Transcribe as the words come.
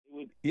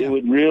it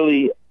would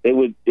really, it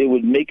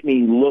would make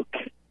me look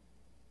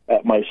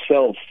at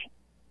myself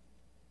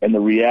and the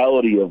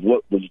reality of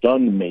what was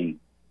done to me,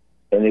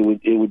 and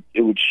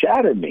it would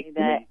shatter me.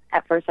 That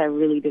at first I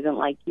really didn't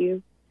like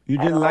you. You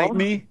didn't like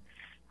me?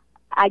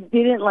 I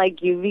didn't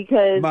like you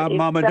because my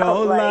mama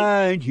don't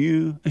like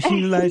you.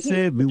 She likes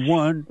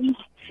everyone.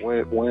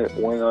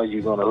 When are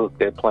you gonna hook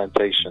that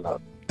plantation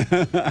up?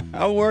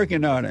 I'm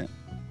working on it.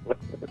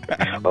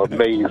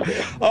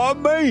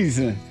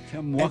 Amazing.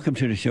 Tim, welcome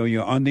to the show.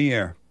 You're on the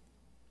air.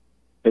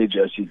 Hey,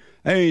 Jesse.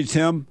 Hey,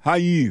 Tim. How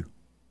you?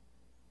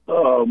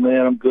 Oh,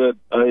 man, I'm good.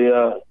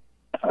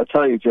 I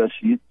tell you,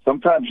 Jesse,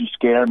 sometimes you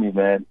scare me,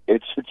 man.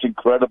 It's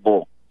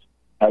incredible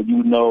how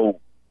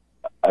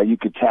how you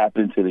could tap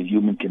into the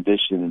human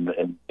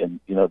condition and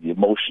the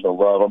emotional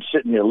love. I'm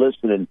sitting here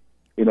listening,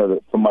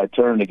 for my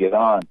turn to get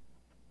on,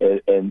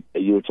 and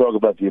you were talking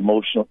about the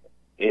emotional.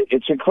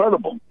 It's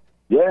incredible.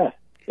 Yeah.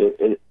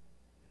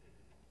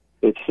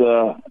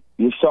 It's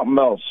you're something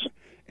else.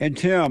 And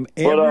Tim,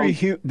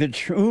 the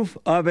truth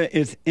of it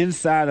is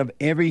inside of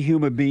every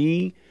human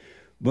being.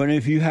 But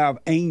if you have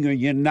anger,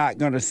 you're not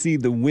going to see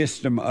the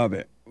wisdom of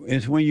it.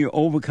 It's when you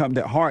overcome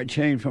that heart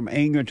change from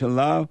anger to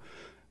love,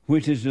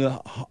 which is the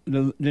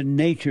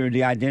nature,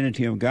 the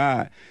identity of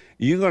God.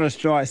 You're going to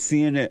start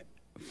seeing it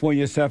for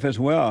yourself as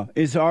well.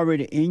 It's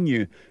already in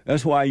you.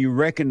 That's why you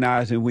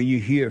recognize it when you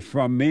hear it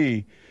from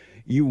me.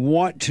 You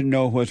want to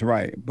know what's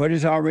right, but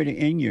it's already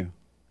in you.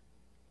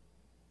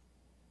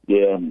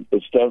 Yeah,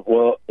 it's that.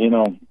 Well,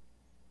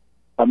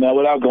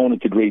 without going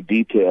into great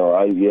detail,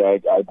 I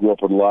grew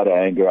up with a lot of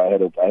anger. I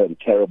had a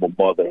terrible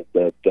mother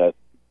that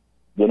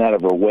went out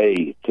of her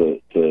way to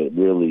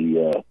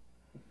really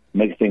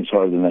make things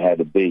harder than they had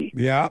to be.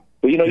 Yeah.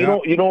 But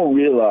you don't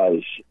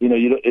realize.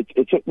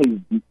 It took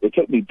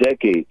me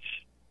decades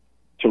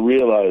to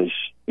realize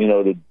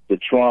the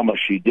trauma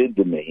she did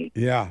to me.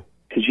 Yeah.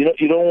 Because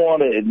you don't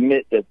want to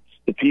admit that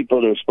the people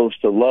that are supposed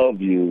to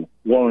love you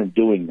weren't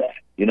doing that.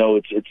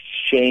 It's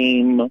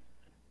shame,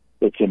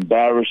 it's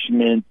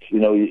embarrassment.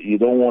 You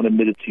don't want to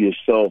admit it to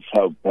yourself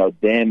how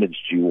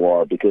damaged you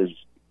are, because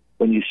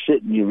when you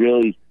sit and you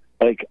really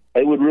it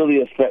would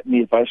really affect me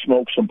if I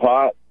smoked some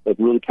pot, like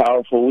really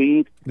powerful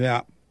weed.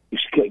 Yeah.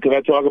 Can I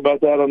talk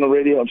about that on the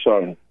radio? I'm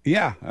sorry.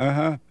 Yeah.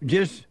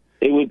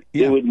 It would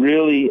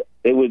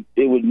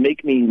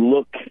make me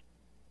look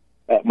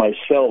at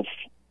myself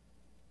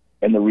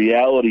and the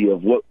reality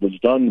of what was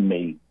done to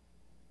me,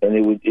 and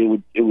it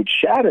would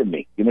shatter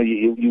me.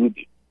 You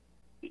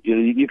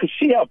could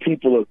see how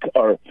people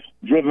are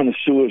driven to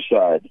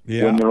suicide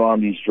when they're on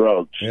these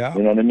drugs. Yeah.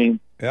 You know what I mean?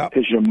 Yeah.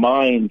 Because your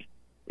mind,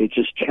 it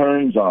just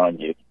turns on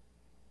you,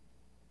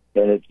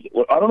 and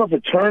I don't know if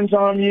it turns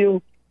on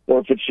you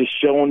or if it's just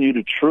showing you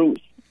the truth,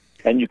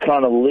 and you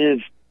kind of live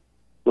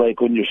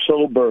like when you're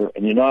sober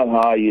and you're not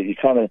high. You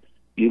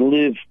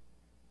live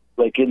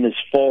like in this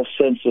false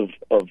sense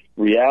of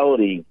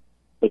reality.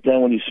 But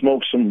then when you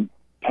smoke some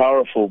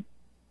powerful,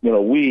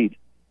 weed,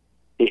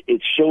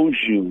 it shows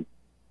you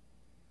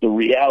the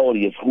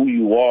reality of who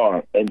you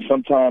are. And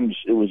sometimes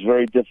it was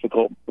very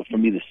difficult for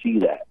me to see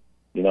that,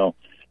 and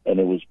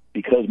it was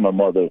because my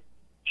mother,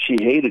 she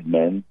hated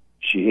men,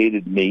 she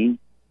hated me.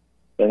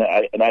 And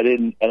I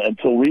didn't,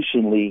 until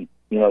recently,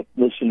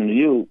 listening to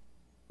you,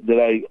 that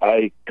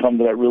I come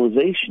to that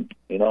realization,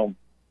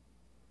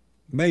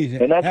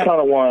 Amazing. And that's kind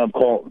of why I'm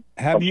calling.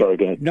 Sorry,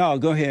 go ahead. No,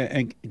 go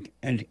ahead.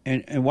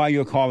 And why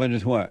you're calling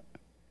is what?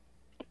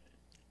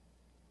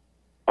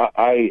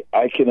 I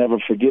can never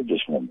forgive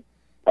this woman.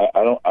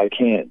 I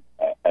can't.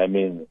 I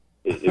mean,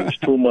 it was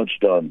too much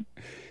done.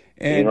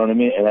 And, you know what I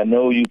mean? And I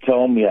know you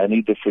tell me I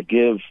need to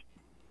forgive.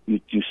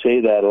 You say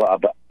that a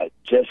lot, but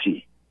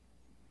Jesse,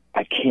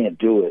 I can't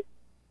do it.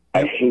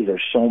 I hate her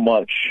so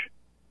much,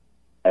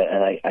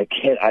 and I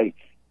can't.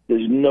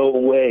 There's no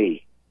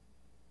way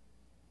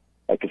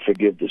I could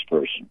forgive this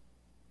person.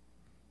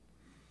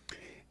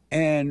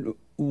 And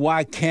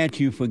why can't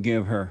you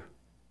forgive her?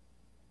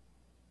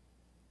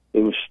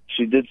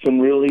 She did some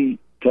really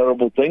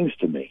terrible things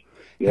to me.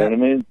 You know what I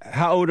mean?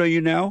 How old are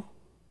you now?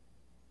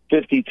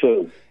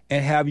 52.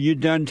 And have you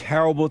done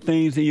terrible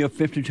things in your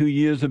 52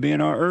 years of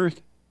being on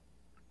Earth?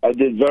 I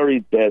did very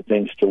bad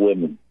things to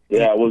women.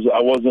 Yeah, I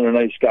wasn't a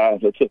nice guy.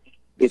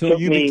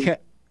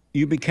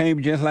 You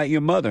became just like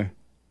your mother.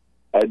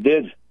 I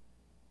did.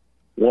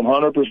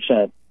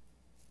 100%.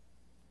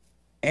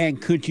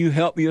 And could you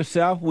help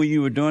yourself when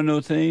you were doing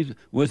those things?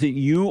 Was it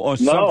you or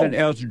something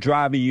else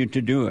driving you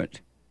to do it?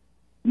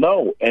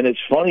 No, and it's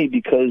funny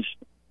because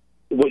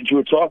what you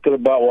were talking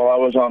about while I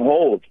was on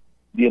hold,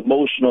 the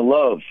emotional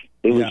love.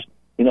 It was,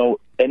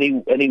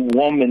 any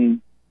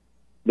woman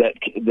that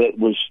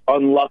was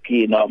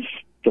unlucky enough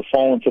to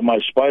fall into my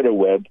spider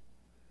web,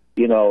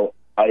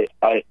 I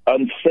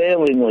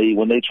unfailingly,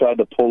 when they tried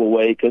to pull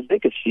away, because they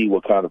could see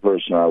what kind of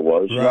person I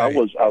was. Right.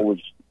 I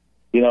was,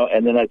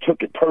 and then I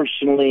took it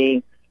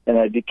personally, and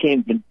I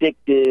became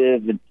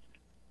vindictive, and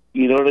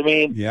you know what I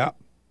mean? Yeah.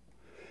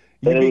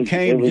 You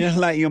became just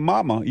like your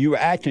mama. You were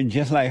acting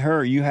just like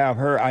her. You have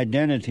her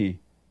identity.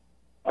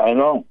 I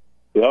know.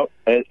 Yep.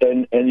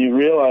 And you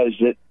realize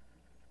that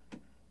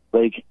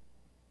like,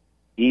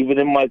 even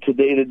in my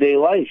day-to-day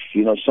life,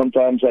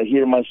 sometimes I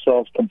hear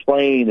myself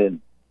complain,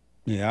 and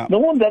no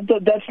one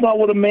that's not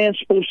what a man's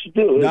supposed to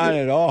do. Not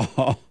at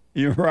all.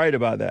 You're right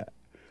about that.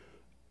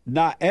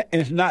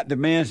 It's not the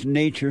man's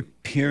nature,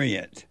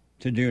 period,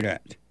 to do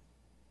that.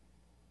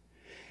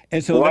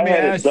 And so let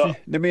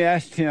me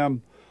ask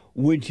him,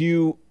 would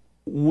you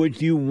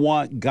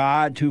want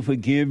God to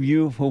forgive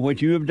you for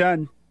what you have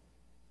done?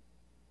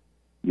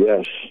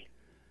 Yes.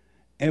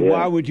 And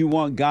why would you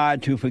want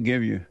God to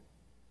forgive you?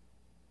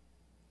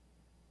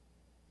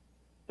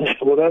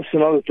 Well, that's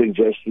another thing,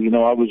 Jesse.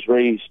 I was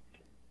raised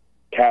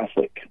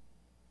Catholic,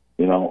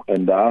 and I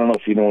don't know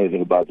if you know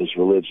anything about this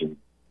religion.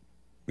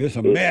 It's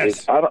a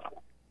mess.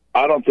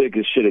 I don't think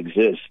it should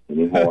exist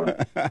anymore.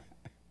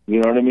 You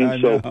know what I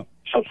mean?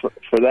 So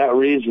for that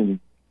reason,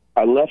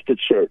 I left the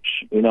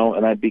church, and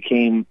I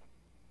became,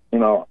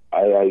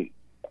 I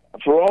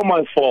for all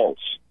my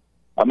faults,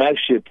 I'm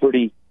actually a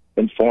pretty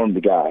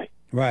informed guy.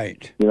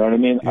 Right. You know what I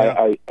mean?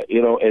 Yeah.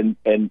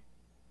 And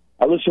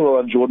I listen to a lot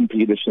of Jordan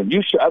Peterson.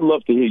 I'd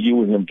love to hear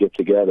you and him get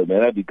together, man.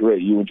 That'd be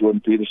great. You and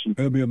Jordan Peterson.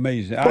 It'd be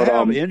amazing. I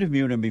have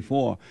interviewed him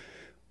before.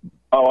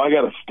 Oh, I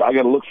gotta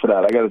look for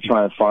that. I gotta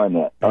try and find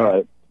that. All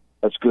right,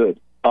 that's good.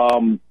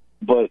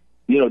 But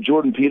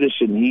Jordan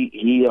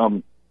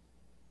Peterson,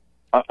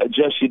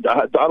 Jesse,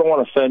 I don't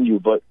want to offend you,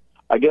 but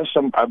I guess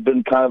I've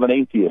been kind of an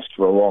atheist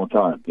for a long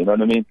time. You know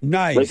what I mean?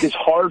 Nice. Like it's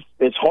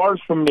hard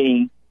for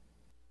me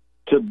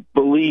to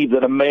believe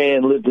that a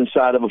man lived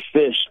inside of a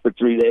fish for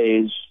 3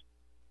 days,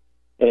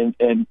 and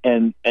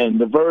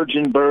the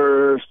virgin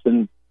birth,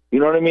 and you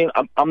know what I mean.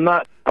 I'm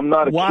not a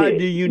kid.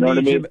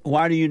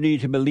 Why do you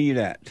need to believe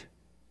that?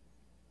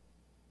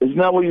 Isn't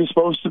that what you're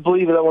supposed to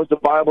believe? Is that what the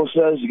Bible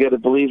says? You got to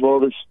believe all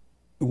this.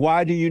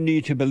 Why do you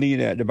need to believe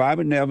that? The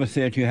Bible never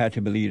said you had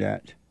to believe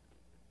that.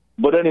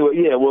 But anyway,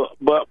 yeah. Well,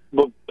 but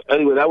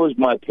anyway, that was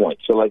my point.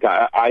 So, like,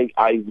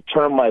 I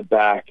turned my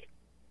back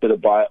to the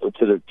Bible,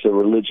 to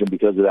religion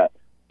because of that.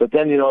 But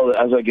then,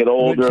 as I get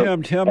older, but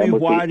Tim, tell me,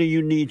 why do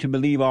you need to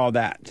believe all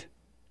that?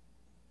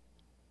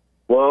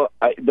 Well,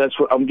 that's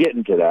what I'm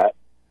getting to. That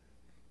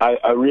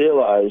I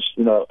realized,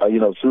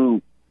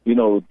 through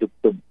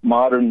the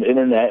modern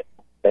internet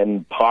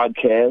and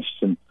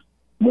podcasts and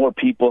more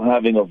people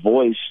having a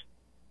voice.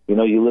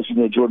 You listen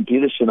to Jordan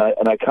Peterson,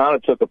 and I kind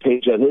of took a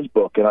page out of his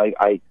book, and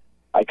I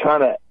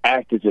kind of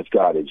act as if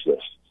God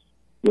exists.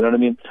 You know what I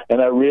mean?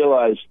 And I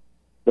realized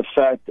the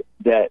fact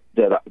that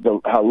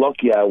how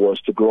lucky I was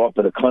to grow up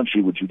in a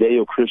country with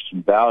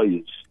Judeo-Christian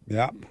values.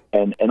 Yeah.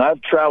 And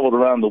I've traveled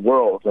around the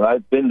world, and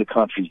I've been to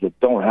countries that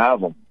don't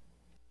have them.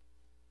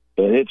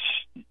 And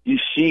you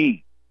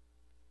see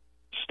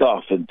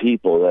stuff and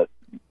people that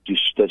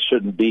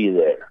shouldn't be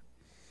there.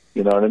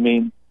 You know what I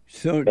mean?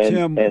 So,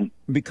 Tim,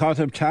 because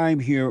of time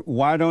here,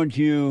 why don't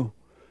you,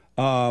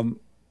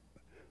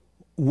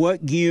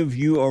 what gives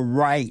you a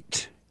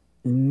right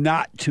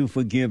not to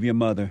forgive your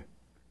mother?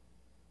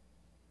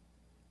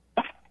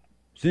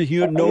 Since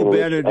you know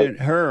better than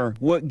her,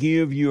 what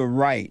gives you a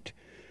right?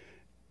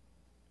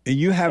 And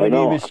you haven't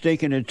even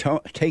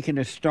taken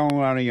a stone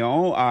out of your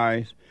own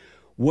eyes.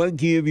 What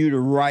gives you the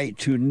right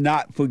to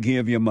not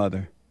forgive your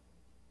mother?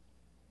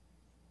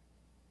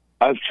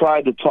 I've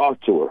tried to talk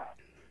to her,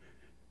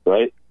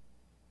 right?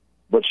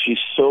 But she's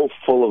so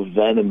full of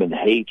venom and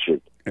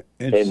hatred,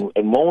 and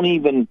won't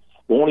even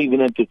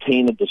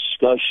entertain a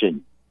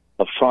discussion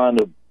of trying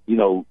to,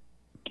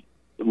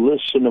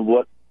 listen to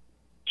what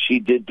she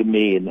did to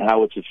me and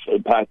how it's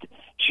impacted.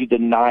 She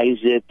denies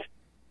it,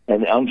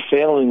 and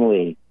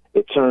unfailingly,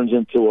 it turns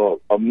into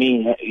a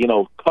me,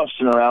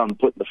 cussing her out and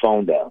putting the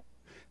phone down.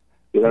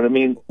 You know what I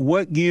mean?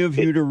 What gives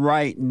you the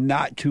right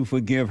not to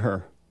forgive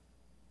her?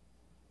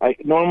 I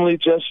normally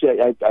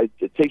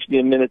it takes me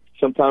a minute.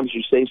 Sometimes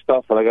you say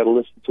stuff, and I got to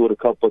listen to it a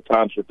couple of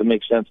times for it to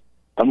make sense.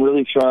 I'm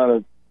really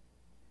trying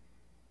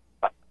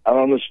to. I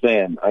don't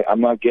understand.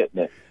 I'm not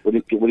getting it. What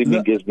do you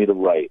mean gives me the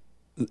right?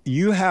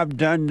 You have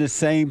done the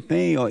same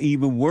thing, or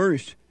even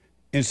worse,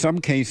 in some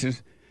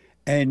cases,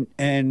 and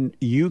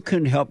you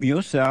can help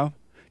yourself.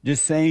 The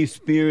same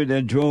spirit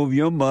that drove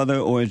your mother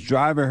or is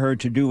driving her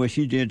to do what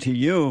she did to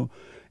you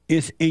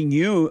is in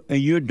you,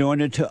 and you're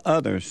doing it to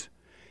others.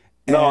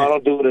 No, I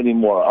don't do it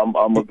anymore.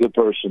 I'm a good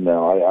person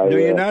now. No,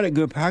 you're not a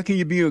good. How can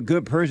you be a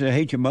good person and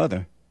hate your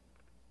mother?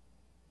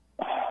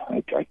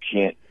 I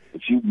can't.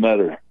 If you met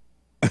her,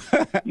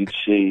 you'd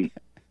see.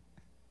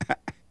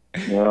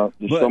 There's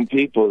some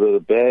people that are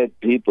bad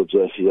people,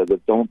 Jesse,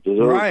 that don't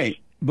deserve. Right,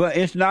 but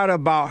it's not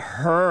about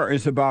her.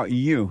 It's about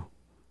you.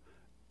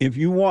 If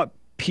you want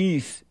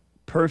peace,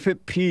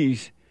 perfect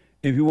peace,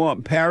 if you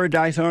want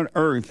paradise on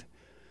earth,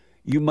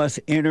 you must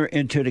enter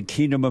into the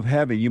kingdom of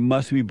heaven. You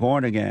must be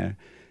born again,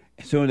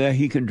 so that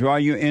he can draw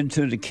you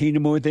into the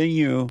kingdom within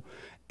you,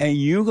 and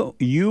you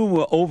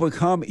will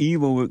overcome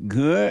evil with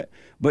good,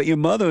 but your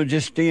mother will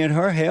just stay in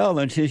her hell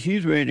until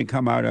she's ready to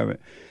come out of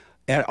it.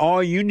 And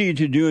all you need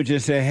to do is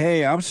just say,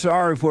 hey, I'm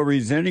sorry for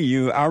resenting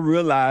you. I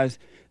realize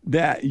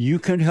that you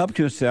can help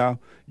yourself,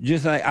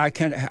 just like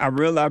I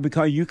realize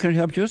because you can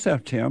help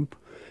yourself, Tim.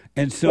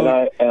 And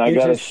so, I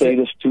gotta say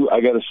this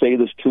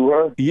to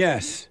her.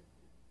 Yes.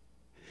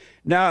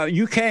 Now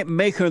you can't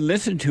make her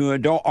listen to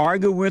it. Don't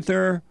argue with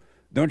her.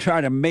 Don't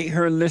try to make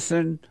her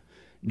listen.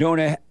 Don't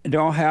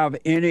have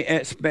any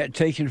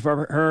expectation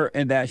from her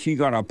and that she's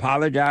gonna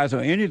apologize or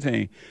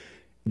anything.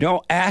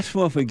 Don't ask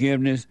for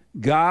forgiveness.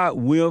 God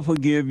will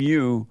forgive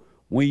you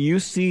when you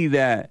see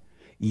that.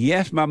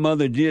 Yes, my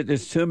mother did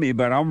this to me,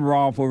 but I'm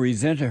wrong for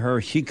resenting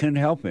her. She couldn't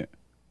help it.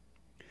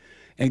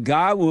 And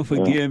God will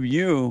forgive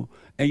you,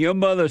 and your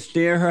mother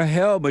stay in her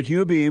hell, but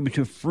you'll be able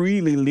to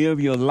freely live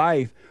your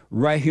life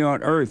right here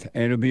on earth,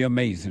 and it'll be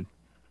amazing.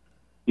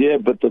 Yeah,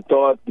 but the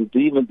thought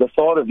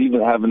of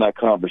even having that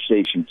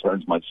conversation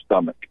turns my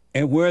stomach.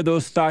 And where are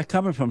those thoughts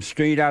coming from?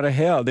 Straight out of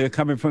hell. They're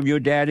coming from your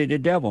daddy, the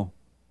devil.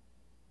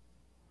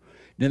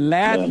 The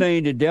last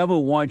thing the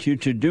devil wants you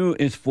to do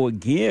is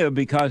forgive,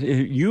 because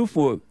if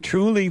you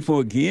truly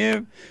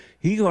forgive,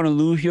 he's going to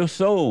lose your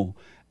soul.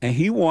 And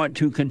he wants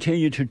to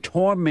continue to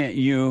torment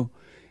you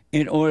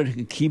in order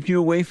to keep you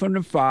away from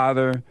the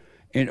Father,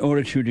 in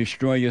order to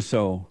destroy your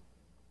soul.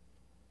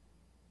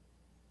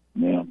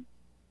 Yeah.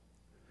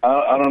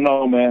 I don't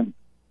know, man.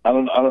 I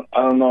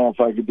don't know if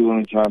I could do it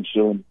anytime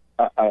soon.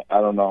 I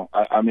don't know.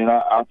 I mean,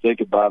 I'll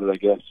think about it, I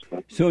guess.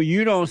 So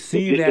you don't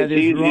see that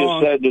as wrong.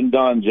 Easier said than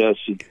done,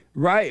 Jesse.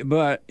 Right,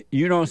 but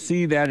you don't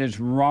see that as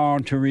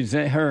wrong to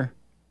resent her?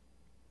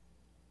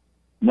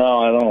 No,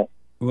 I don't.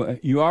 Well,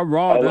 you are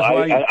wrong.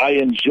 I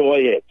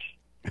enjoy it.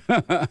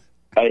 I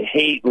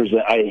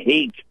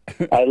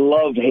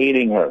love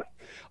hating her.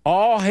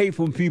 All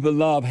hateful people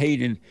love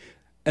hating,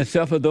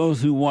 except for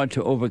those who want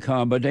to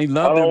overcome. But they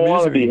love the misery. I don't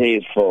want to be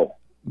hateful.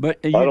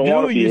 But you I don't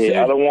want to be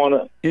hateful. I don't want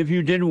to. If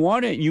you didn't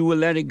want it, you would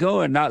let it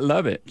go and not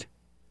love it.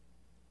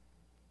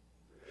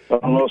 I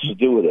don't know what else to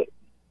do with it.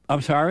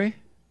 I'm sorry?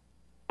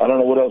 I don't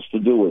know what else to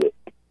do with it.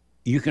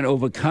 You can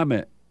overcome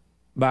it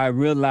by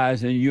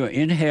realizing you're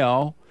in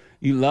hell.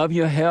 You love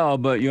your hell,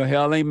 but your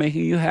hell ain't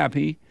making you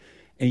happy.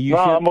 And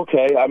I'm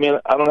okay. I mean,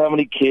 I don't have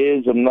any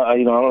kids. I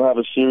don't have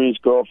a serious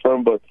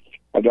girlfriend, but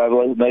I got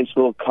a nice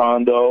little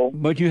condo.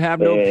 But you have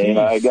no peace. And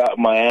I got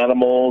my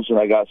animals, and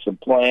I got some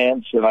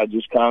plants, and I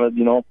just kind of,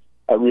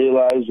 I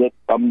realize that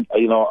I'm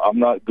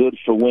not good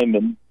for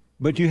women.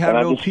 But you have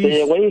no peace.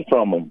 Stay away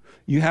from them.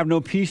 You have no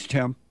peace,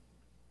 Tim.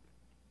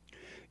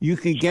 You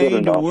can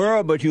gain the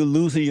world, but you're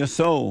losing your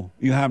soul.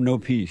 You have no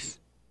peace.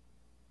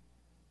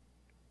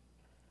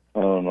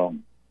 I don't know.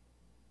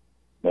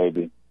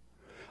 Maybe.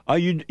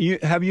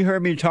 Have you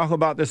heard me talk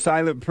about the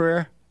silent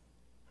prayer?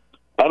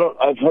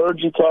 I've heard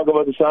you talk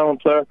about the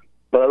silent prayer,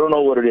 but I don't know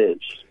what it is.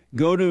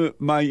 Go to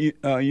my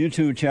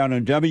YouTube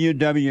channel,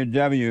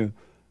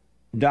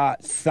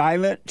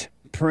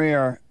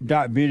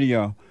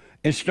 www.silentprayer.video,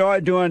 and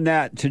start doing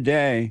that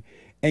today,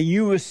 and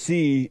you will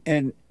see,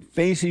 and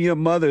facing your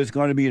mother is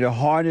going to be the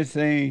hardest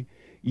thing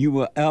you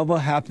will ever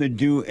have to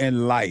do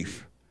in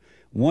life.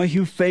 Once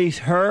you face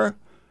her,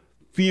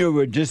 fear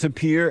will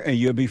disappear, and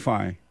you'll be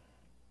fine.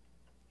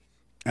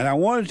 And I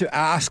wanted to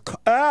ask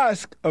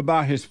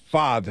about his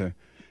father.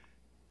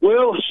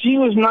 Well, she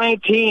was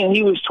 19 and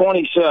he was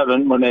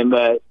 27 when they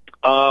met.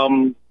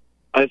 I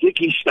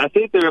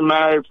think they were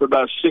married for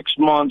about 6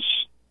 months,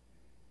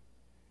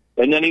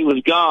 and then he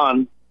was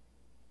gone.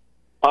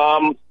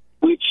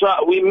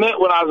 We met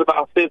when I was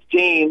about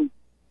 15.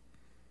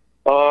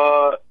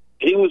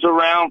 He was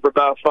around for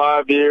about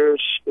 5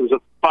 years. It was a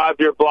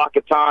 5-year block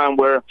of time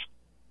where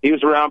he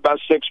was around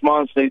about 6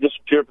 months, and he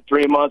disappeared for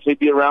 3 months. He'd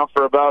be around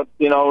for about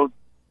 9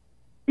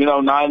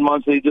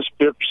 months, and he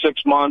disappeared for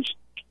 6 months.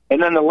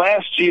 And then the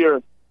last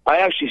year, I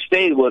actually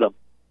stayed with him.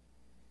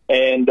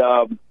 And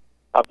I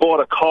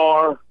bought a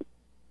car,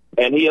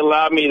 and he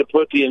allowed me to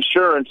put the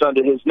insurance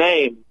under his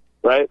name,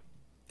 right?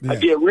 Yeah. I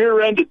get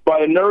rear-ended by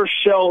a New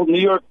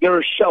York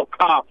nurse shell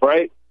cop,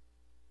 right?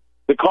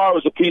 The car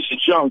was a piece of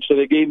junk, so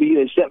they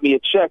sent me a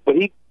check, but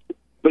he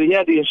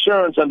had the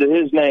insurance under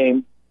his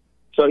name.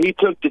 So he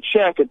took the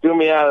check and threw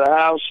me out of the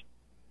house.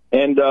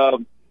 And,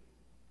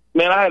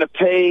 man, I had to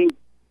pay.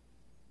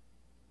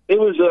 It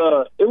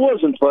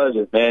wasn't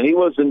pleasant, man. He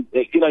wasn't,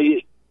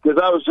 because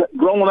I was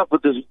growing up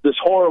with this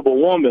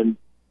horrible woman,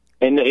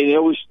 and they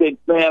always think,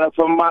 man, if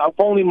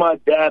only my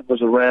dad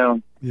was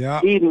around,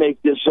 he'd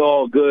make this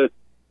all good.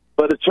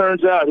 But it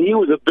turns out he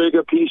was a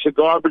bigger piece of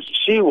garbage than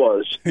she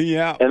was.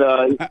 Yeah. And,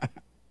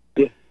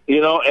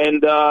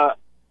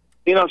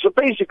 so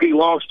basically,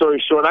 long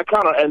story short, I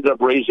kind of ended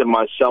up raising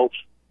myself,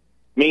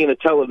 me and a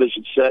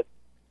television set,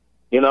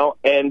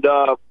 and,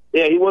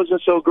 he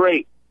wasn't so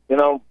great,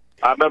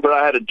 I remember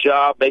I had a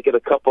job making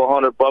a couple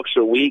 $100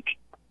 a week,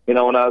 when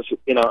I was,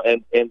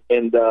 and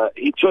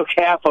he took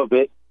half of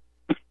it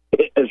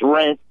as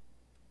rent.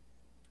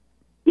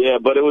 Yeah,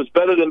 but it was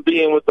better than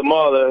being with the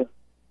mother.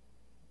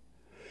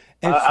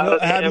 It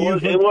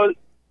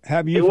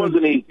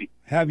wasn't easy.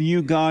 Have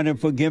you gone and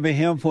forgiven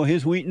him for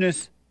his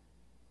weakness?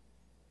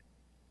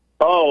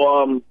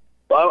 Oh,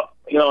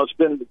 it's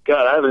been,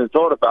 God, I haven't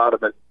thought about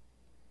him in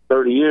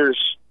 30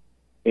 years.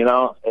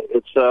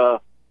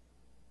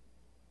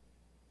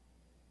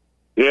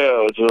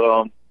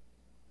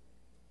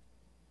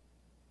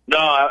 No,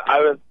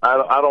 I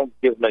don't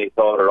give them any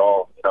thought at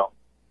all. You know,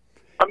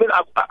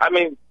 I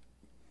mean,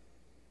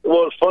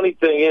 well, the funny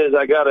thing is,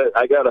 I got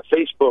a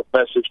Facebook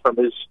message from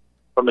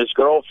his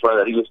girlfriend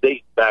that he was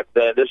dating back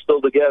then. They're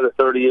still together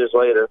 30 years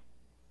later,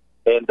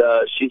 and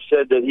she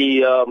said that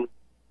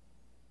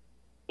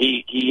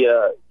he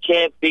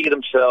can't feed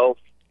himself.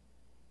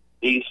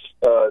 He's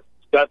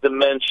got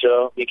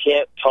dementia. He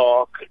can't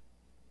talk.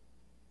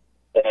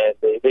 And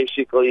they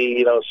basically,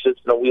 you know,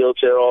 sits in a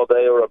wheelchair all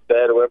day or a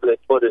bed or wherever they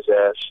put his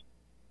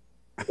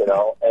ass, you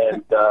know.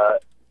 And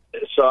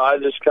so I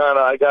just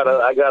I got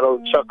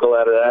a chuckle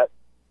out of that.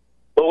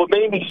 But what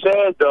made me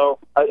sad, though,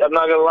 I'm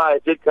not gonna lie,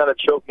 it did kind of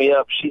choke me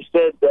up. She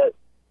said that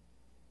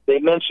they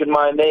mentioned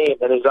my name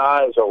and his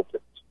eyes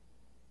opened.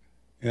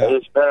 Yeah.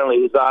 And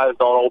apparently his eyes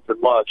don't open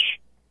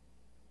much.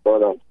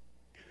 But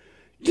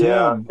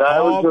Tim,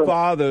 all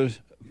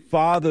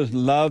fathers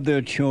love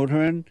their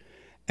children.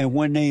 And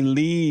when they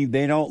leave,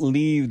 they don't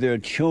leave their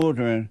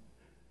children.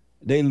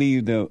 They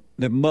leave the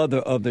mother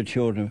of the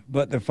children.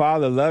 But the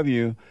father loves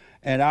you.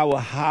 And I would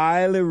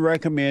highly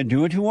recommend, do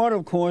what you want,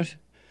 of course.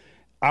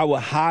 I would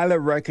highly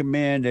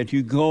recommend that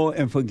you go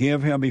and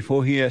forgive him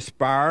before he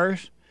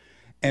expires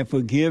and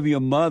forgive your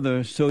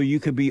mother so you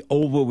can be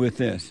over with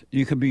this.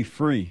 You can be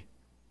free.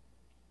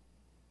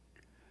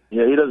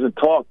 Yeah, he doesn't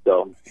talk,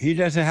 though. He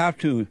doesn't have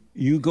to.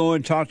 You go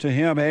and talk to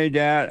him. Hey,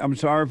 Dad, I'm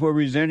sorry for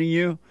resenting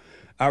you.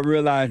 I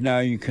realize now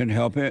you couldn't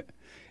help it.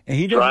 And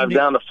he doesn't drive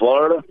down to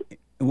Florida.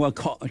 Well,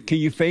 can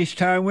you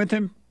FaceTime with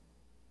him?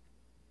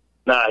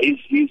 Nah, he's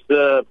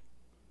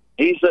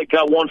like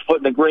got one foot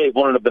in the grave,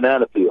 one in a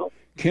banana field.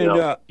 Can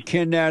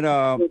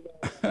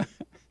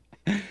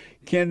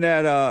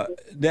that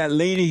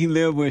lady he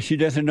lived with, she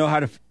doesn't know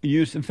how to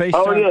use the FaceTime?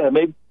 Oh yeah,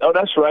 maybe. Oh,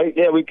 that's right.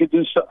 Yeah, we could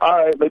do. All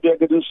right, maybe I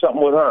could do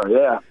something with her.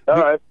 Yeah, all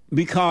right.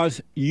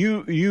 Because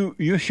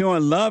you're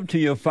showing love to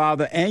your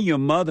father and your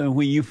mother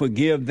when you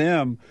forgive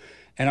them.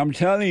 And I'm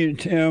telling you,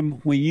 Tim,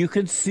 when you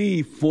can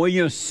see for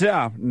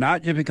yourself,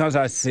 not just because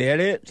I said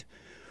it,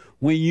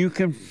 when you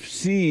can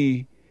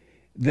see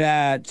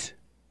that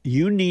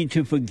you need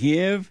to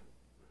forgive,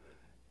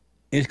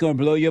 it's going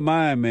to blow your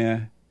mind,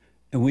 man.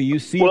 And when you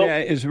see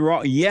that it's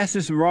wrong, yes,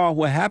 it's wrong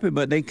what happened,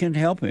 but they couldn't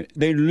help it.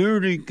 They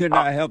literally could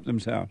not help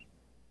themselves.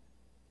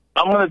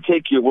 I'm going to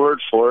take your word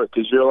for it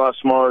because you're a lot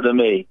smarter than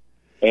me.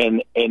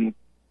 And it's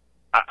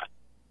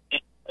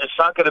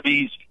not going to be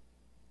easy.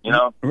 You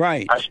know,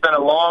 right? I spent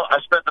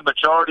the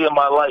majority of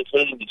my life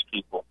hating these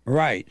people.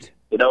 Right.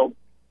 You know,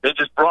 they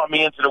just brought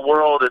me into the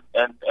world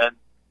and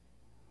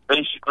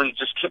basically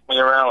just kicked me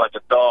around like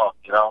a dog.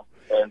 You know,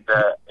 and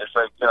it's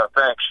like, you know,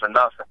 thanks for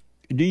nothing.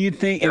 Do you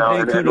think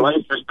life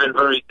has been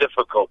very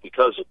difficult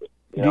because of it?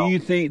 Do you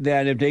think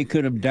that if they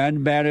could have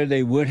done better,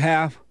 they would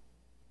have?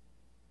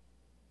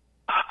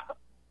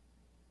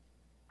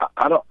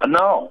 I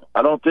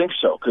don't think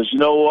so. Because you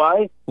know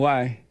why?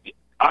 Why?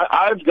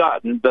 I've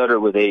gotten better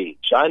with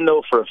age. I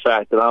know for a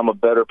fact that I'm a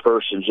better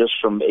person just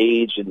from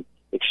age and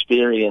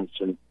experience.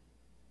 And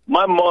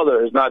my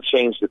mother has not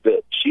changed a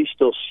bit. She's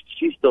still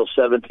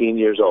 17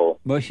 years old.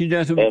 But she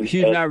doesn't.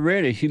 She's not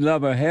ready. She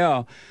love her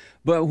hell.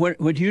 But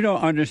what you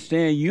don't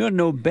understand, you'll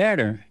know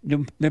better.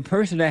 The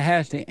person that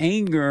has the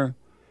anger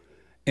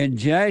and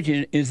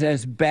judging is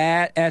as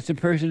bad as the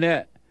person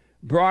that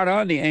brought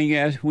on the anger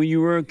as when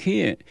you were a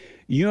kid.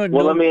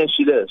 Let me ask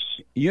you this.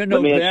 You're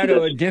no better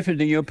or different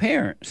than your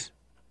parents.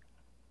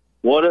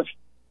 What if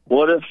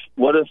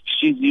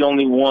she's the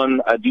only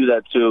one I do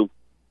that to,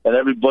 and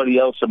everybody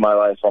else in my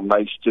life I'm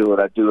nice to,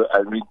 and I do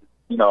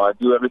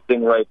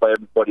everything right by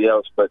everybody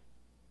else, but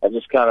I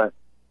just kind of,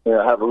 you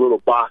know, have a little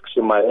box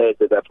in my head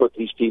that I put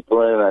these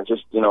people in, and I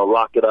just, you know,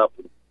 lock it up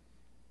and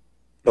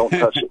don't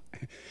touch it.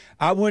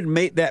 I wouldn't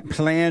make that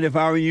plan if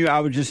I were you. I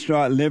would just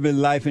start living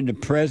life in the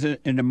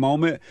present, in the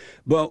moment.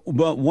 But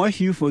once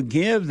you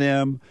forgive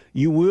them,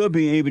 you will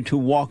be able to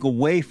walk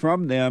away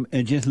from them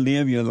and just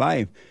live your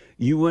life.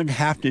 You wouldn't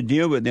have to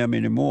deal with them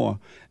anymore.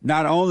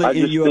 Not only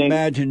in your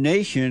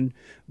imagination,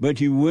 but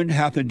you wouldn't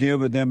have to deal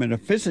with them in a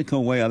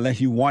physical way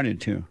unless you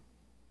wanted to.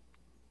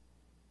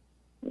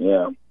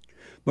 Yeah.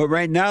 But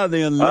right now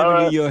they're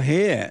living in your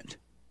head.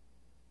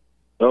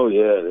 Oh,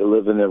 yeah. They're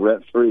living there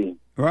rent-free.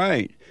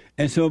 Right.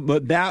 And so,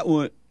 but that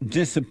would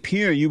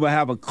disappear. You would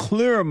have a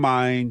clearer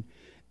mind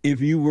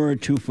if you were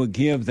to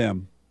forgive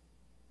them.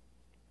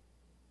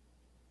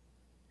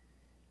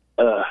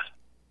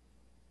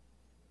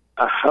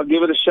 I'll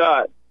give it a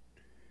shot.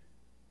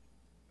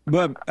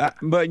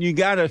 But you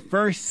got to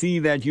first see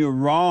that you're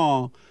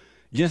wrong.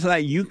 Just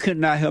like you could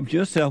not help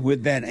yourself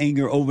with that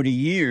anger over the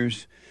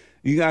years,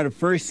 you got to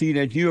first see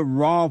that you're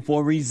wrong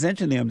for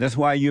resenting them. That's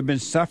why you've been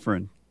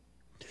suffering.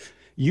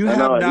 I hear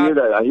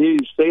that. I hear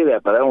you say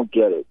that, but I don't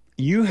get it.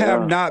 You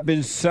have not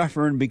been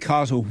suffering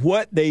because of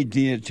what they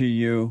did to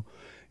you.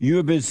 You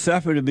have been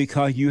suffering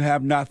because you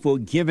have not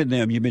forgiven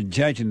them. You've been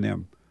judging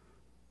them.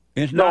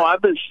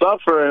 I've been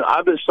suffering.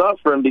 I've been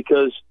suffering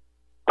because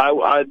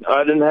I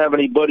didn't have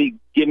anybody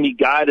give me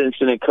guidance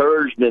and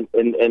encouragement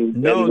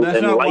and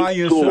that's not why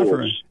you're tools.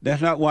 suffering.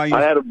 That's not why you.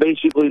 I had to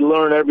basically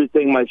learn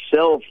everything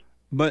myself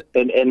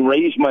and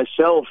raise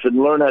myself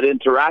and learn how to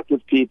interact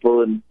with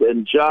people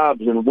and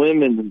jobs and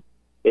women.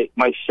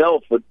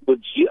 Myself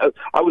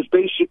I was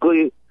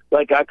basically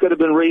like I could have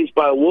been raised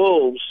by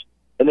wolves,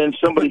 and then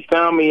somebody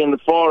found me in the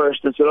forest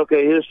and said,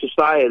 "Okay, here's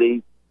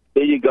society.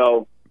 There you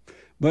go."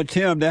 But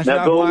Tim, that's now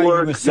not go why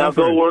work. you were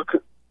suffering. Now go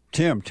work.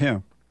 Tim,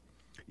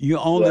 you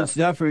only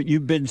suffer.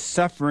 You've been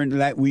suffering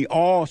like we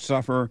all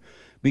suffer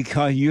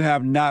because you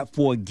have not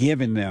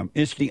forgiven them.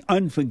 It's the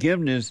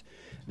unforgiveness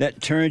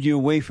that turns you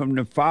away from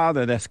the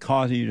Father that's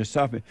causing you to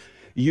suffer.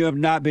 You have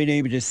not been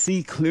able to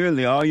see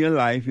clearly all your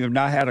life. You have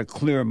not had a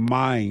clear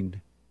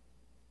mind.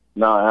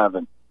 No, I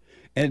haven't.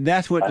 And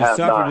that's what the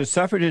suffering. The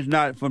suffering is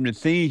not from the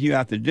things you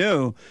have to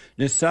do.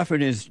 The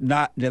suffering is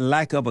not the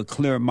lack of a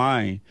clear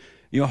mind.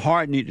 Your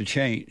heart needs to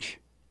change.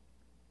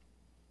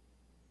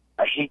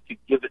 I hate to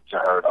give it to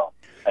her, though.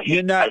 I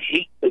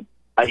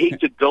hate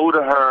to go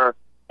to her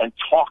and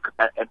talk.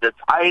 The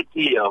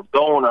idea of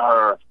going to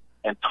her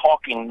and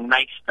talking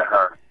nice to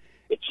her,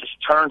 it just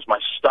turns my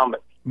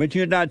stomach. But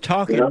you're not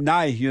talking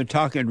nice. You're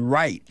talking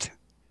right.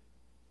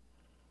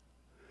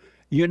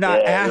 You're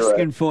not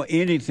asking for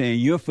anything.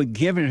 You're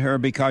forgiving her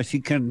because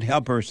she couldn't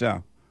help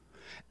herself.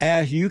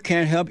 As you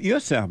can't help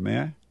yourself,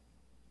 man.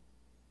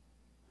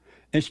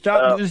 And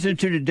stop listening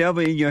to the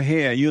devil in your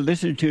head. You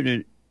listen to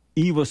the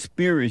evil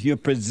spirits. You're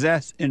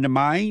possessed in the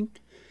mind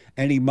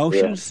and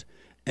emotions.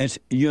 And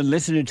you're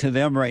listening to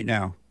them right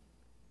now.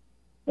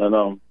 I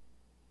know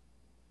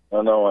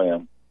I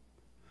am.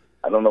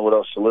 I don't know what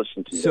else to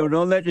listen to. So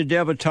don't let the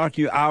devil talk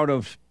you out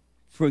of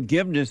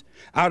forgiveness,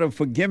 out of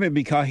forgiving,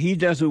 because he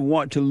doesn't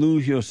want to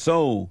lose your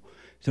soul.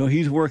 So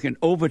he's working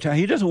overtime.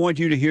 He doesn't want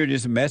you to hear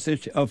this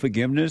message of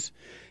forgiveness.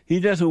 He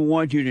doesn't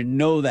want you to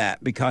know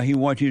that because he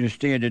wants you to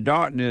stay in the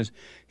darkness.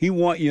 He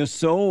wants your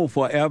soul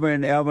forever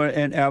and ever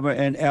and ever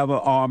and ever.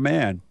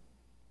 Amen.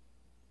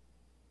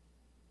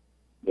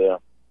 Yeah.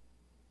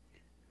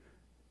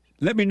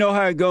 Let me know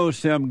how it goes,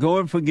 Sam. Go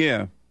and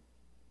forgive.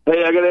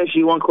 Hey, I got to ask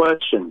you one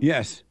question.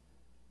 Yes.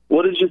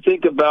 What did you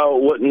think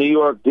about what New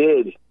York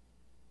did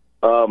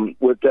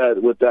with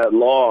that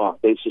law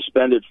they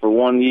suspended for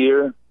 1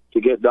 year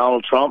to get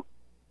Donald Trump?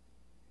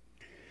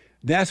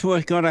 That's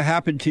what's going to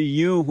happen to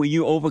you when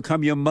you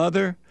overcome your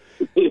mother.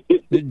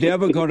 The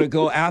devil going to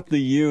go after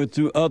you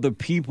through other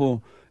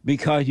people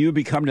because you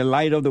become the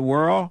light of the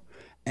world,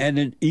 and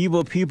the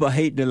evil people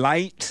hate the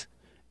light,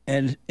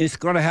 and it's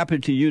going to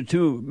happen to you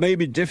too.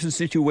 Maybe different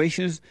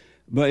situations,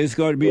 but it's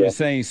going to be the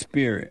same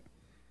spirit.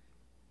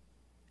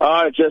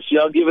 All right, Jesse,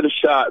 I'll give it a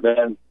shot,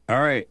 man.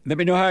 All right. Let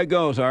me know how it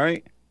goes, all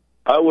right?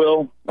 I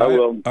will. I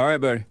will. All right,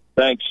 buddy.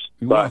 Thanks.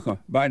 You're Bye. welcome.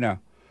 Bye now.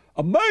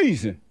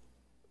 Amazing.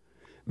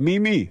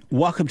 Mimi,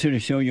 welcome to the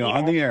show. You're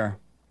on the air.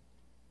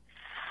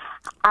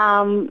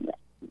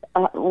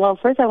 Well,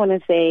 first I want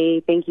to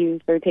say thank you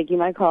for taking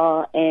my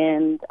call,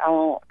 and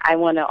I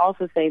want to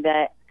also say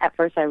that at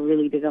first I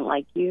really didn't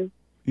like you.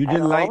 You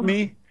didn't like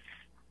me?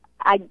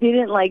 I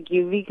didn't like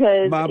you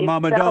because my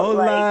mama don't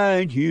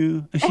like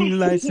you. She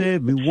likes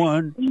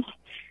everyone.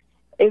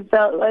 It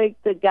felt like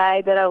the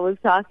guy that I was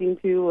talking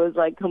to was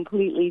like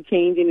completely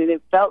changing, and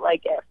it felt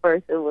like at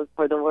first it was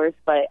for the worst,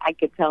 but I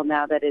could tell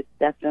now that it's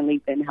definitely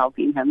been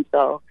helping him.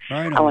 So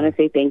I want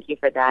to say thank you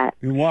for that.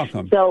 You're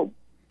welcome. So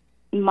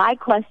my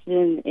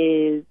question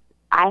is,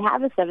 I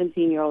have a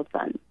 17-year-old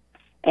son,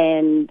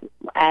 and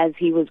as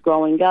he was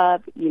growing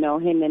up, you know,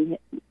 him and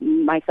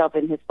myself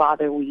and his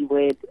father, we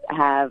would,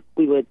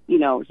 you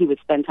know, he would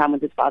spend time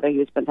with his father, he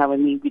would spend time with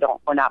me.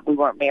 We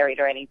weren't married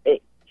or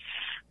anything.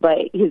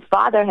 But his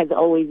father has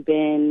always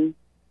been,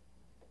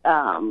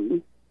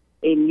 in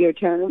your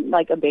term,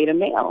 like a beta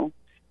male.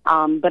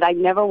 But I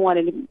never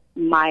wanted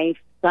my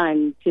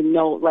son to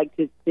know, like,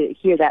 to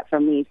hear that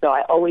from me. So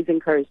I always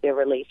encouraged their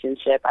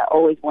relationship. I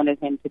always wanted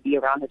him to be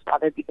around his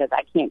father because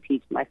I can't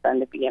teach my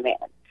son to be a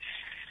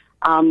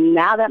man.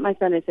 Now that my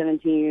son is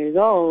 17 years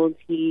old,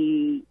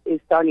 he is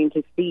starting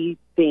to see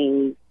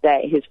things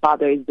that his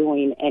father is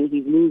doing, and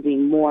he's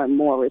losing more and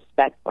more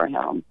respect for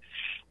him.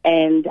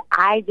 And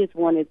I just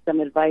wanted some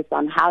advice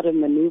on how to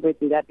maneuver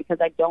through that, because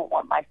I don't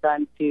want my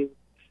son to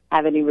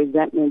have any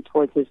resentment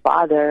towards his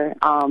father.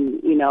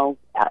 You know,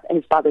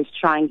 his father's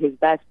trying his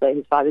best, but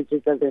his father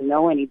just doesn't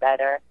know any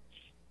better.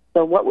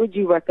 So what would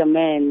you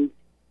recommend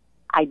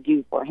I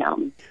do for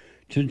him?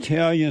 To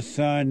tell your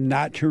son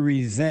not to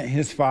resent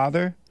his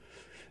father,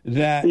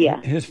 that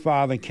his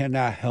father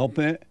cannot help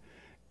it.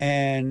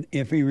 And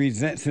if he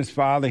resents his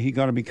father, he's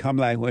going to become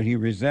like what he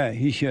resents.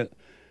 He should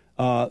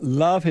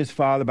love his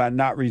father by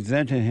not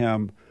resenting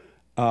him,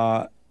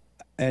 and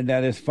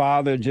that his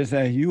father, just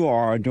as you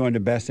are doing the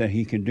best that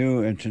he can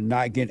do, and to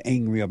not get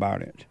angry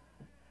about it.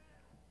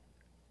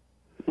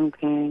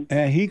 Okay.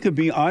 And he could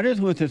be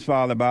honest with his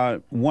father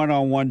about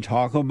one-on-one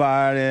talk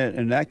about it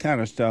and that kind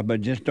of stuff,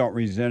 but just don't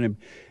resent him.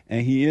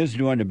 And he is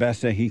doing the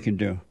best that he can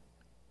do.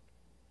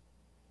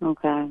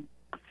 Okay.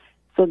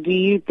 So do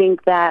you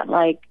think that,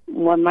 like,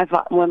 when my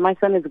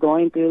son is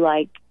going through,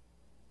 like,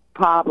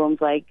 problems,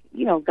 like,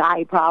 you know,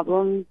 guy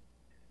problems,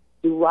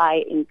 do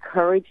I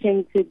encourage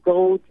him to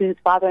go to his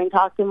father and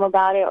talk to him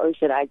about it, or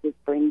should I just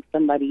bring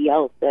somebody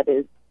else that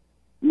is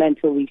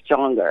mentally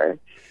stronger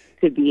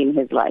to be in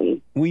his life?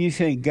 When you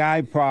say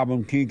guy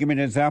problem, can you give me an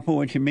example of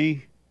what you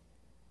mean?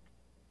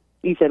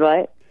 You said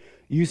what?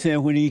 You said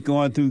when he's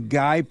going through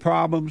guy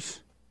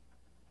problems?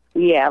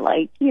 Yeah,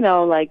 like,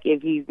 like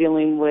if he's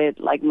dealing with,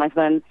 like, my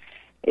son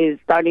is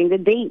starting to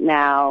date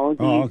now.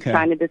 He's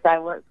trying to decide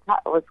what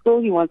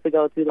school he wants to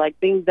go to, like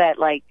things that,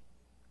 like,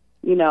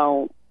 he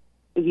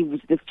was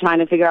just trying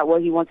to figure out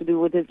what he wants to do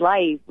with his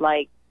life.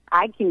 Like,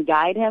 I can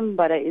guide him,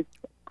 but it's,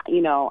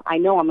 I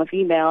know I'm a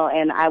female,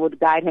 and I would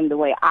guide him the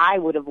way I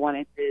would have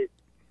wanted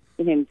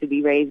him to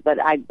be raised, but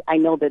I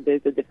know that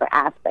there's a different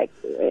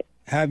aspect to it.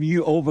 Have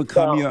you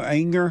overcome your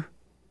anger?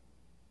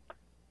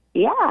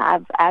 Yeah,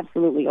 I've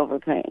absolutely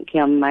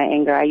overcome my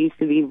anger. I used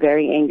to be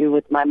very angry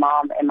with my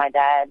mom and my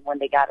dad when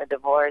they got a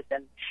divorce,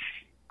 and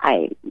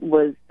I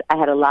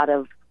had a lot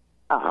of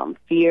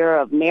fear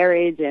of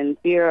marriage and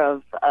fear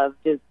of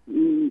just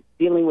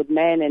dealing with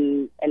men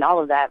and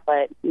all of that.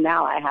 But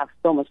now I have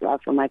so much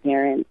love for my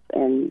parents.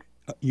 And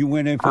you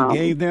went and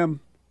forgave them?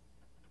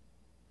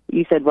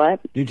 You said what?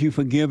 Did you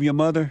forgive your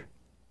mother?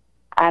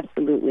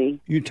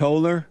 Absolutely. You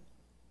told her?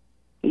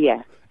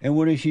 Yes. And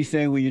what did she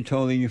say when you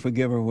told her you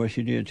forgive her what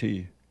she did to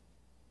you?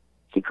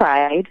 She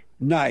cried.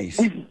 Nice.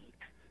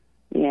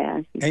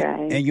 Yeah, she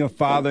cried. And your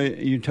father,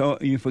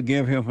 you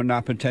forgive him for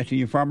not protecting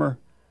you from her?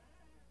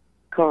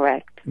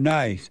 Correct.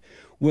 Nice.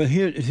 Well,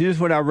 here's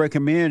what I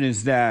recommend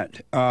is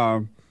that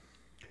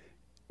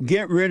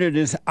get rid of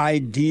this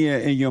idea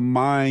in your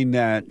mind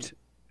that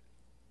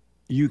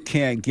you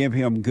can't give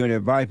him good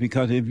advice,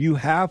 because if you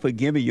have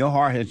forgiven, your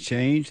heart has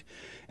changed.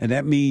 And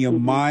that means your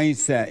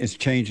mindset is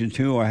changing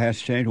too, or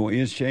has changed, or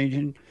is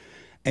changing.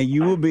 And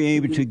you will be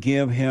able to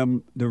give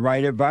him the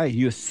right advice.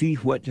 You'll see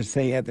what to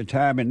say at the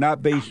time, and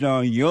not based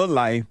on your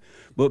life,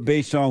 but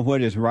based on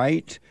what is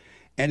right.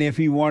 And if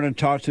he want to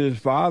talk to his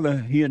father,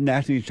 he'll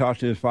naturally talk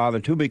to his father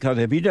too, because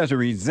if he doesn't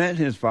resent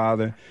his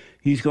father,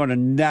 he's going to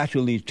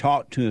naturally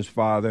talk to his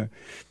father.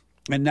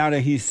 And now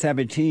that he's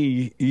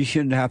 17, you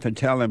shouldn't have to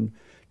tell him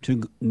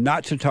to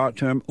not to talk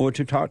to him or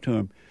to talk to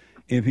him.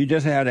 If he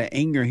doesn't have the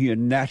anger, he'll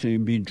naturally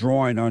be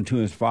drawing onto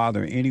his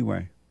father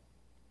anyway.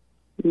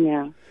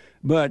 Yeah.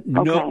 But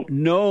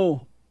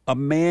no, a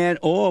man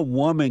or a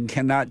woman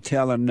cannot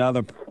tell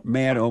another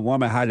man or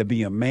woman how to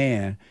be a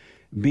man.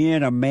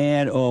 Being a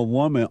man or a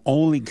woman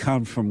only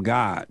comes from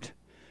God.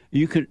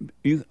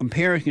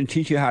 Parents can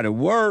teach you how to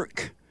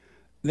work.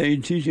 They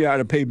can teach you how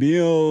to pay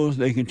bills.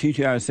 They can teach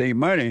you how to save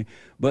money,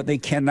 but they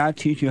cannot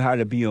teach you how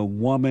to be a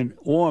woman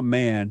or a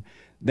man.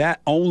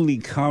 That only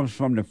comes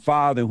from the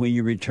Father when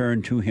you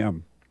return to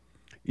him.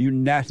 You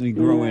naturally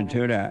grow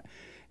into that.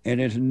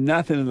 And it's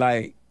nothing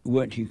like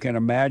what you can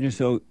imagine.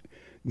 So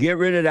get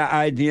rid of the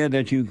idea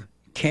that you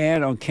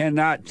can or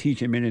cannot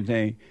teach him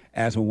anything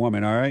as a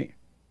woman, all right?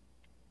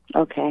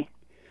 Okay.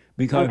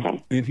 Because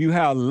if you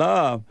have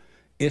love,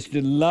 it's the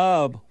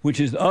love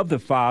which is of the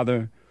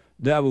Father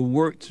that will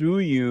work through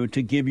you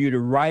to give you the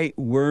right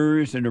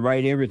words and the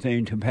right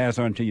everything to pass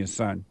on to your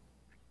son.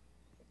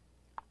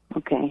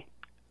 Okay.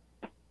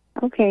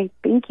 Okay,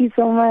 thank you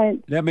so much.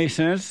 That makes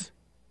sense?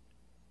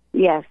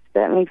 Yes,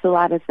 that makes a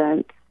lot of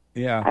sense.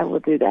 Yeah. I will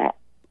do that.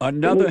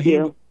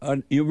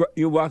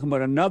 You're welcome,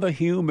 but another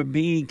human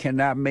being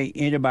cannot make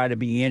anybody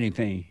be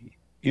anything.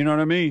 You know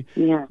what I mean?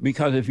 Yeah.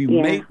 Because if you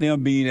make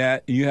them be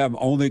that, you have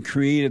only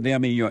created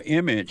them in your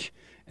image,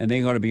 and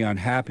they're going to be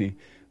unhappy.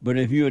 But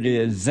if you're the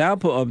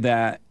example of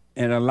that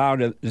and allow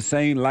the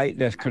same light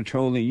that's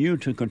controlling you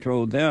to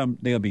control them,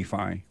 they'll be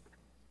fine.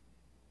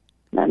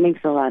 That makes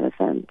a lot of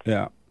sense.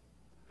 Yeah.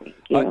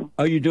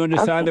 Are you doing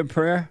the silent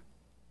prayer?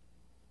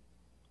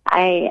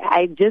 I'm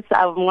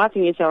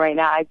watching your show right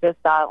now. I just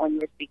saw it when you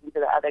were speaking to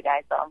the other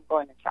guy, so I'm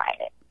going to try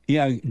it.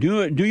 Yeah,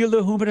 do your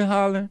little hooping and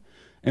hollering,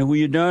 and when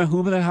you're done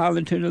hooping and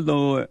hollering to the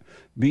Lord,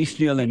 be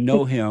still and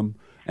know him,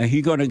 and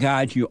he's going to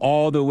guide you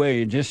all the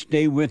way. Just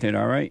stay with it,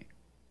 all right?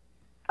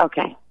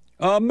 Okay.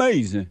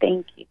 Amazing.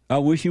 Thank you. I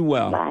wish you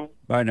well. Bye.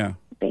 Bye now.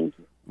 Thank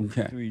you.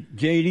 Okay.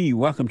 JD,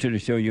 welcome to the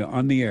show. You're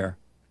on the air.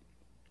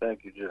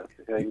 Thank you, Jesse.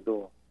 How you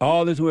doing?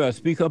 All is well.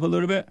 Speak up a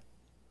little bit.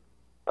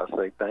 I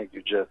say thank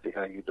you, Jesse.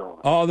 How you doing?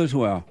 All is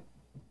well.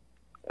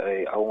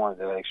 Hey, I wanted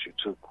to ask you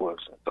two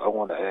questions. I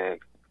want to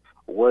ask,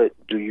 what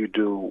do you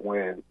do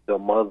when the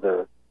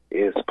mother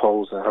is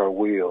posing her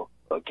will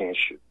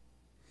against you?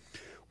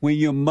 When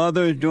your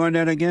mother is doing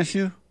that against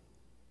you?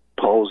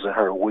 Posing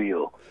her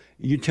will.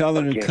 You tell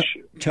her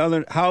tell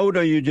her. How old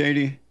are you,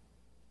 JD?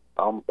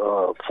 I'm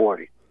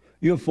 40.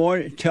 You're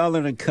 40. Tell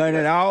her to cut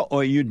it out,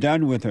 or you're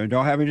done with her.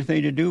 Don't have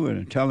anything to do with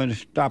her. Tell her to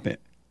stop it.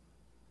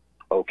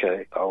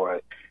 Okay, all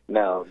right.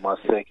 Now, my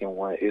second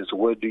one is,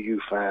 what do you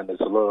find as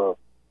love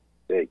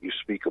that you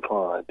speak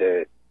upon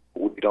that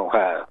we don't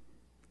have?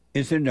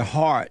 It's in the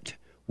heart.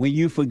 When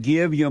you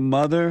forgive your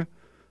mother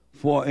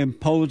for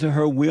imposing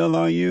her will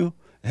on you,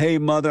 hey,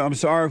 mother, I'm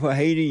sorry for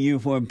hating you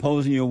for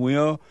imposing your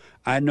will.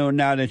 I know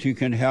now that you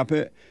can help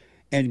it.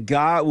 And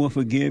God will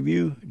forgive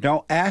you.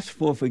 Don't ask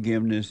for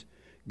forgiveness.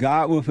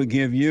 God will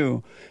forgive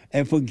you.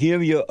 And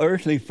forgive your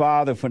earthly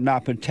father for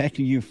not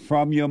protecting you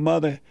from your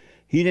mother.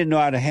 He didn't know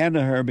how to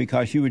handle her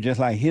because she was just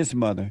like his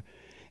mother.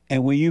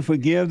 And when you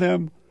forgive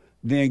them,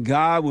 then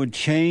God will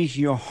change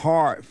your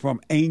heart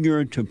from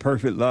anger to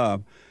perfect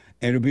love.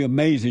 And it'll be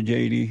amazing,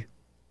 JD.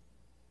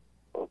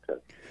 Okay.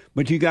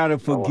 But you got to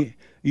forgive.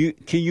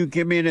 Can you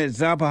give me an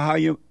example how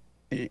you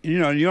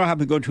don't have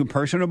to go too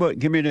personal, but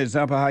give me an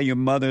example how your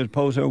mother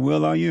imposed her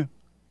will on you?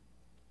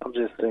 I'm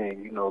just saying,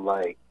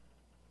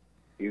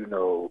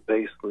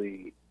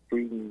 basically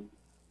treating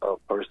a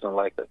person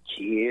like a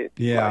kid.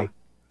 Yeah. Like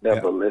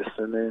never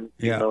listening,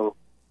 yeah.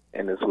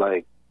 And it's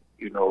like,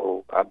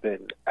 I've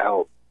been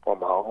out on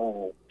my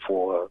own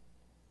for,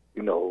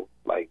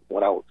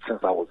 since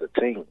I was a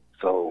teen.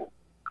 So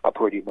I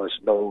pretty much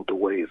know the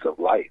ways of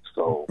life.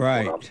 So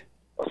right. when I'm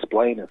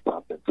explaining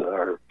something to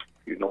her,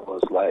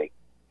 it's like,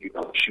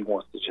 she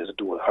wants to just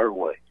do it her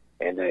way.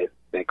 And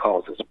that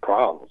causes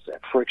problems and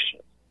friction,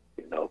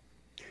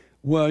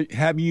 Well,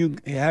 have you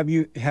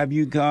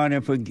gone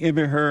and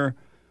forgiven her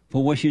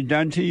for what she's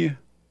done to you?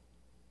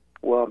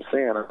 Well, I'm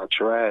saying I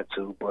tried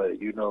to, but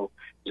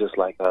just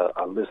like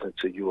I listen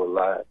to you a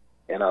lot,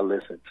 and I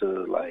listen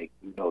to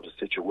the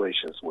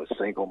situations with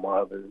single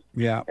mothers.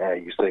 Yeah.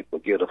 And you say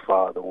forget a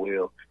father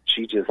will.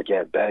 She just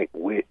got back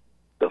with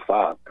the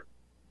father,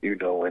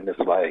 and it's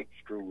like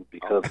screwed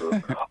because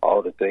of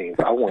all the things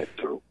I went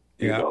through.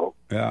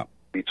 Yeah.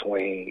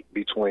 Between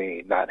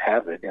not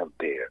having him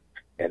there,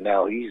 and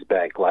now he's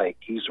back like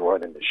he's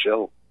running the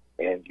show,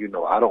 and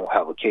I don't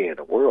have a care in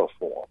the world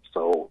for him,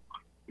 so.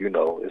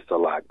 It's a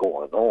lot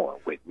going on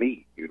with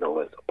me, as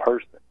a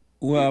person.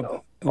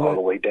 Well, all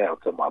the way down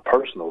to my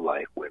personal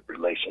life with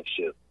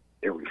relationships.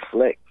 It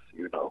reflects,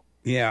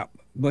 Yeah,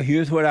 but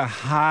here's what I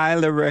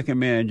highly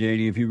recommend,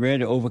 JD, if you're ready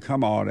to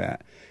overcome all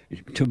that.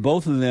 To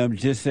both of them,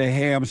 just say,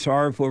 hey, I'm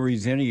sorry for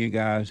resenting you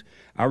guys.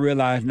 I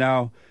realize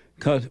now,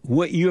 because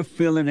what you're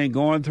feeling and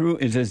going through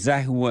is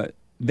exactly what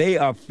they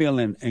are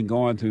feeling and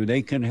going through.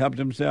 They couldn't help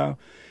themselves.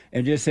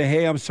 And just say,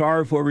 hey, I'm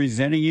sorry for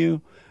resenting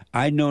you.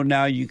 I know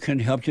now you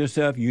couldn't help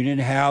yourself. You didn't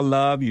have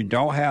love. You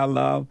don't have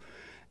love.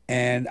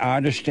 And I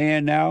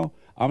understand now.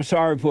 I'm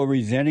sorry for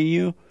resenting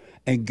you.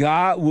 And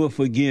God will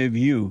forgive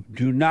you.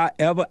 Do not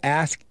ever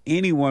ask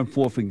anyone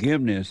for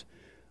forgiveness.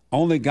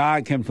 Only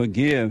God can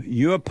forgive.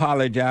 You're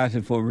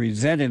apologizing for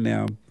resenting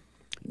them,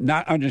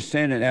 not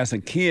understanding as a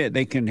kid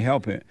they couldn't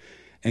help it.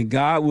 And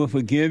God will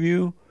forgive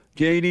you,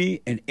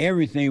 JD, and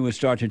everything will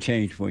start to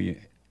change for you.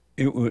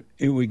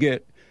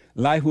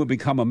 Life will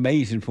become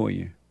amazing for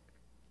you.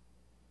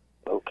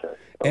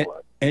 Okay.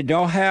 And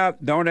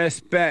don't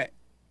expect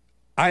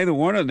either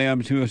one of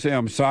them to say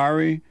I'm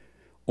sorry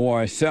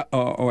or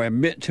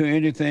admit to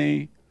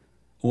anything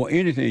or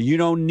anything. You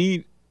don't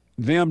need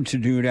them to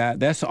do that.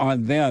 That's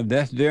on them.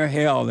 That's their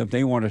hell if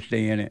they want to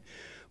stay in it.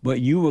 But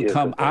you will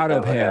come out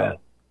of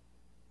hell.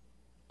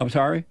 I'm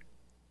sorry?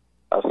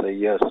 I say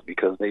yes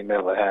because they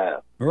never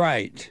have.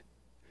 Right.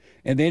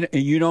 And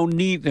you don't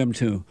need them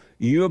to.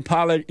 You're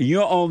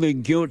only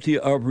guilty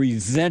of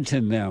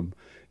resenting them.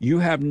 You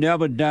have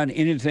never done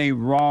anything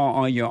wrong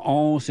on your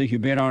own since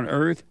you've been on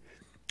earth.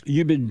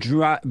 You've been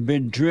driven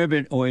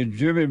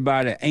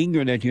by the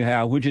anger that you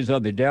have, which is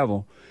of the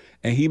devil.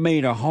 And he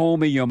made a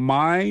home in your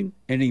mind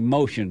and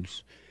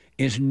emotions.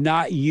 It's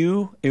not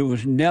you. It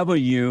was never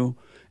you.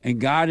 And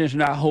God is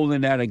not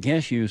holding that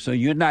against you. So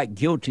you're not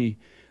guilty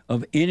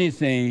of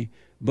anything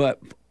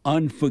but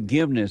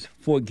unforgiveness.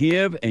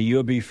 Forgive and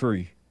you'll be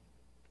free.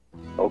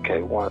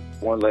 Okay, one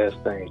last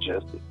thing,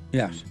 Jesse.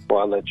 Yes.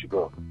 Before I let you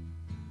go.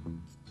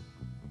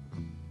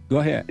 Go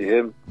ahead. You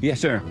hear me?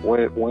 Yes, sir. When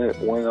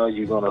are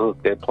you going to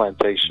hook that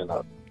plantation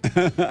up?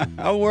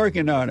 I'm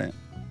working on it.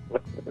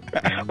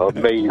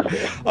 Amazing.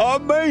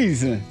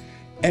 Amazing.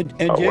 And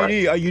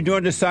JD, Are you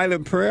doing the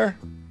silent prayer?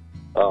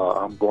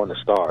 I'm going to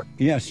start.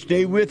 Yeah,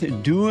 stay with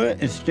it. Do it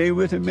and stay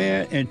with it,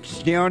 man. And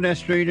stay on that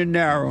straight and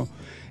narrow.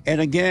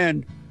 And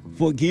again,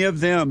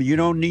 forgive them. You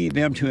don't need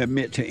them to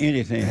admit to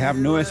anything. Have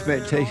no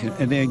expectation.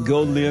 And then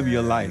go live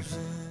your life.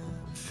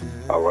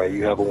 All right.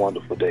 You have a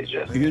wonderful day,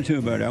 Jesse. You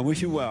too, buddy. I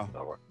wish you well.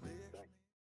 All right.